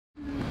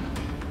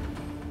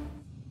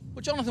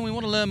Well, Jonathan, we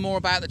want to learn more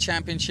about the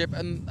championship,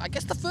 and I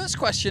guess the first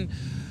question,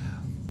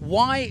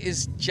 why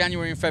is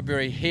January and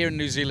February here in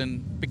New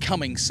Zealand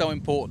becoming so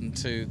important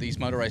to these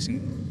motor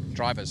racing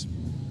drivers?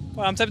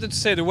 Well, I'm tempted to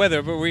say the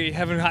weather, but we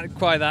haven't had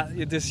quite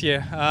that this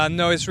year.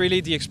 No, it's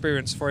really the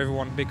experience for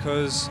everyone,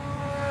 because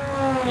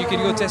you can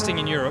go testing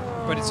in Europe,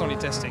 but it's only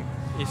testing.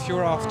 If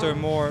you're after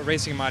more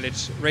racing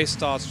mileage, race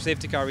starts,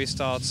 safety car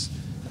restarts,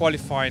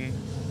 qualifying,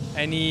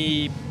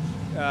 any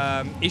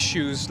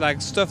issues like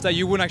stuff that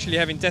you wouldn't actually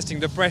have in testing,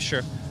 the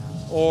pressure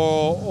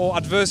or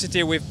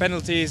adversity with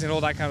penalties and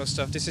all that kind of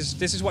stuff, this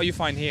is what you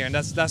find here, and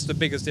that's the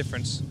biggest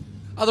difference.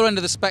 Other end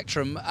of the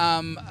spectrum,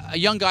 a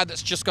young guy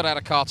that's just got out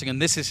of karting, and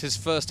this is his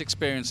first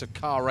experience of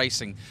car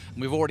racing.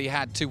 And we've already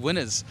had two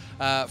winners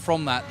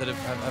from that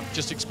have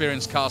just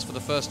experienced cars for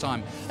the first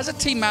time. As a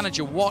team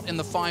manager, what in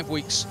the 5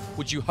 weeks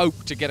would you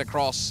hope to get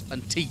across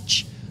and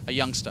teach a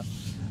youngster?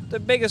 The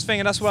biggest thing,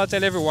 and that's what I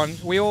tell everyone,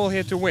 we're all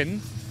here to win,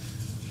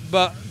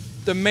 but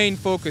the main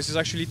focus is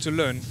actually to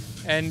learn.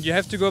 And you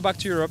have to go back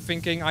to Europe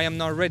thinking, I am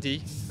now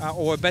ready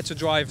or a better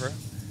driver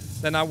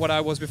than what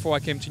I was before I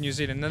came to New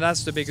Zealand. And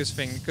that's the biggest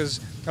thing, because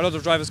a lot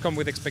of drivers come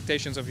with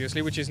expectations,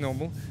 obviously, which is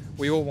normal.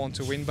 We all want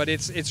to win, but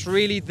it's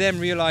really them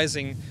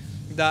realizing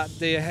that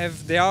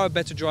they are a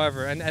better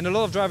driver. And a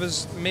lot of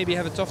drivers maybe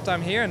have a tough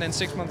time here, and then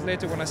 6 months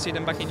later when I see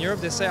them back in Europe,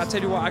 they say, I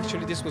tell you what,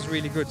 actually this was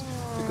really good,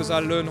 because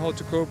I learned how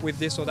to cope with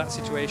this or that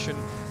situation.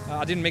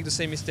 I didn't make the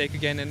same mistake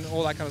again, and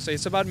all that kind of stuff.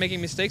 It's about making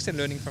mistakes and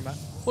learning from that.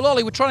 Well,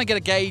 Ollie, we're trying to get a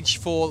gauge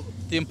for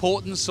the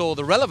importance or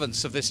the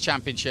relevance of this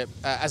championship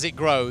as it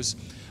grows.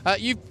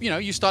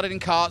 You started in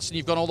karts and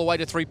you've gone all the way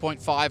to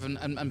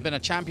 3.5 and been a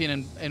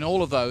champion in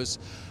all of those.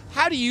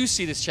 How do you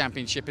see this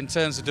championship in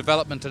terms of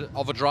development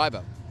of a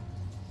driver?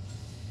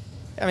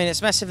 I mean,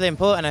 it's massively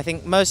important. I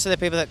think most of the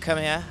people that come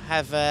here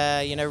have,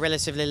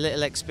 relatively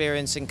little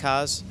experience in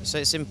cars. So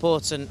it's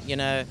important,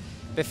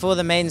 before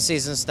the main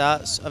season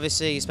starts,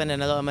 obviously you're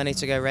spending a lot of money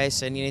to go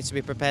racing, you need to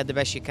be prepared the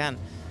best you can.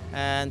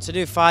 And to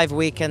do 5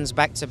 weekends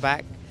back to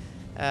back,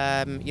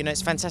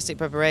 it's fantastic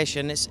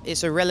preparation.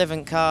 It's a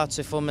relevant car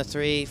to Formula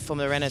 3,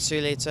 Formula Renault 2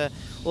 litre,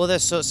 all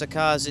those sorts of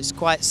cars it's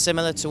quite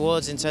similar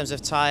towards in terms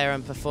of tyre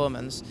and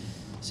performance.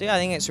 So yeah, I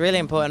think it's really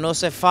important.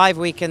 Also 5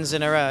 weekends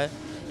in a row,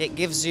 it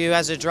gives you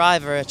as a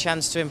driver a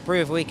chance to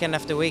improve weekend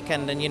after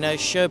weekend and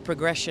show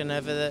progression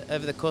over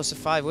the course of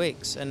 5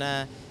 weeks. And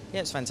yeah,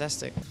 it's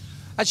fantastic.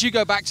 As you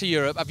go back to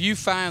Europe, have you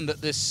found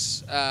that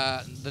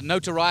the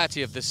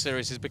notoriety of this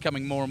series is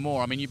becoming more and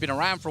more? I mean, you've been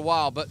around for a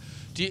while, but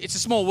it's a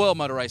small world,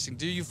 motor racing.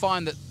 Do you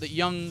find that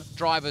young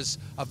drivers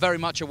are very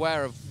much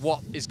aware of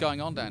what is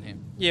going on down here?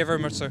 Yeah, very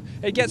much so.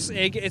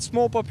 It's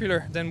more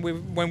popular than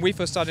when we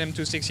first started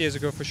M2 6 years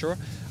ago, for sure.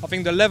 I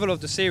think the level of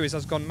the series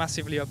has gone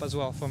massively up as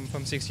well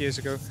from 6 years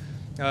ago.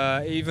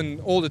 Even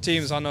all the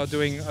teams are now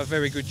doing a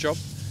very good job.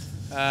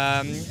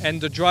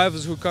 And the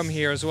drivers who come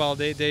here as well,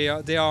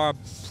 they are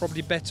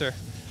probably better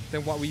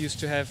than what we used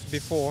to have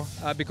before,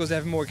 because they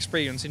have more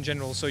experience in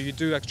general. So you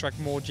do attract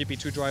more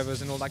GP2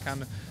 drivers and all that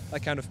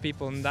kind of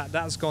people, and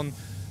that's gone.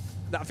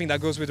 I think that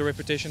goes with the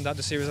reputation that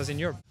the series has in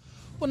Europe.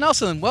 Well,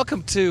 Nelson,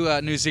 welcome to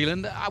New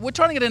Zealand. We're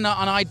trying to get an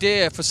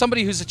idea for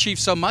somebody who's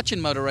achieved so much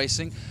in motor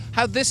racing,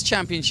 how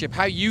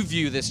you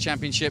view this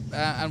championship,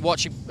 and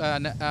watching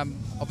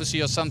obviously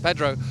your son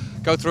Pedro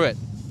go through it.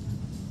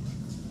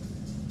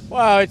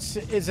 Well, it's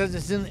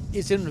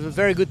in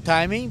very good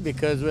timing,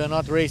 because we're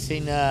not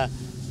racing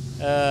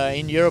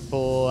in Europe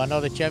or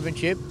another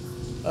championship.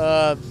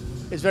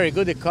 It's very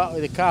good.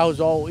 The car is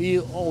all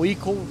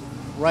equal,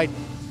 right?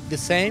 The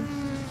same.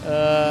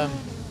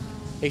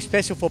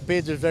 Especially for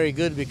Pedro, it's very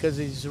good because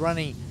he's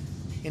running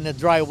in the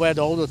dry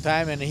weather all the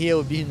time, and here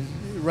we've been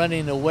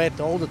running in the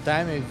wet all the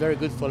time. It's very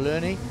good for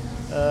learning.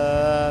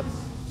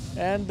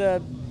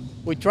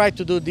 We tried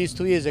to do this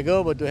 2 years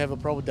ago, but we have a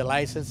problem with the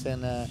license,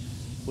 and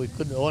we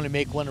could only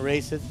make one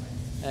race.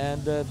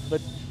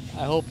 But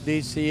I hope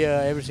this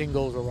year everything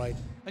goes all right.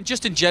 And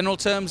just in general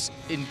terms,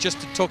 in just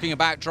talking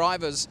about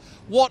drivers,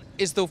 what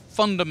is the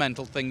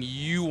fundamental thing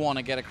you want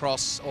to get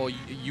across, or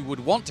you would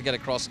want to get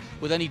across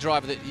with any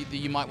driver that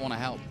you might want to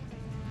help?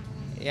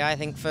 Yeah, I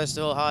think first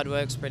of all, hard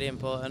work's pretty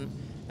important.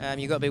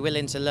 You've got to be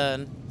willing to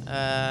learn.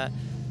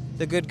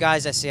 The good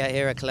guys I see out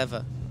here are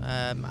clever.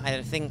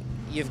 I think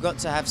you've got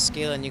to have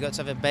skill, and you've got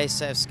to have a base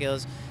set of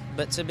skills,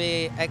 but to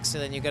be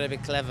excellent, you've got to be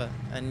clever.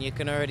 And you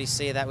can already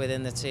see that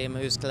within the team,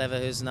 who's clever,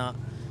 who's not.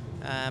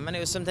 And it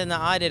was something that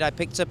I did. I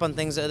picked up on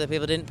things that other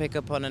people didn't pick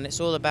up on, and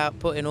it's all about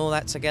putting all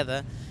that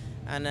together.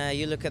 And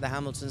you look at the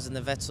Hamiltons and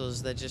the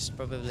Vettels, they're just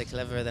probably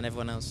cleverer than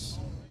everyone else.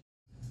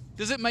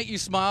 Does it make you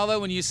smile,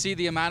 though, when you see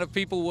the amount of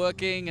people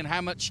working and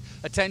how much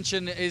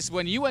attention is?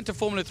 When you went to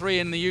Formula 3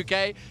 in the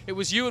UK, it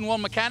was you and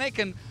one mechanic,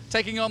 and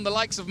taking on the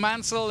likes of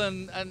Mansell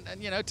and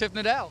Tiff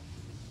Needell.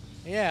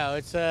 Yeah,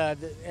 it's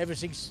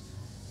everything's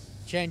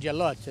changed a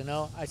lot,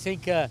 I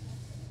think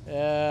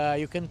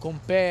you can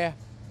compare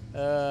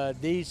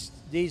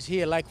these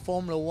here like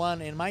Formula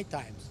 1 in my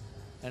times.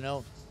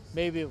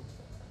 Maybe it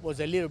was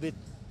a little bit,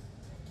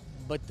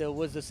 but it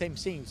was the same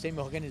thing, same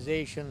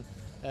organization,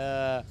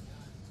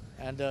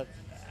 and the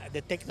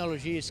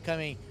technology is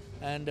coming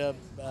and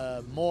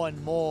more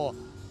and more,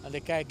 and the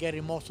car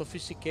getting more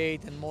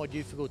sophisticated and more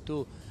difficult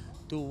to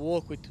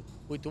work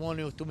with one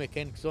or two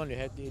mechanics only.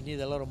 You need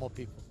a lot of more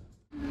people.